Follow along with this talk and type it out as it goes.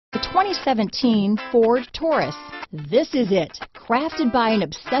2017 Ford Taurus. This is it. Crafted by an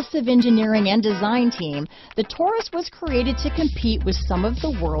obsessive engineering and design team, the Taurus was created to compete with some of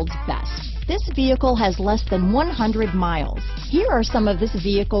the world's best. This vehicle has less than 100 miles. Here are some of this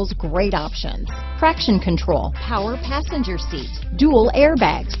vehicle's great options: traction control, power passenger seat, dual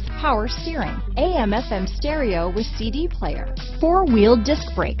airbags, power steering, AM/FM stereo with CD player, four-wheel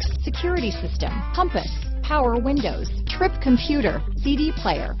disc brakes, security system, compass, power windows, trip computer, CD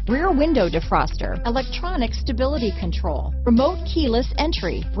player, rear window defroster, electronic stability control, remote keyless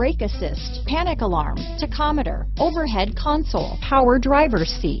entry, brake assist, panic alarm, tachometer, overhead console, power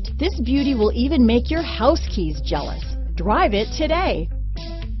driver's seat. This beauty will even make your house keys jealous. Drive it today.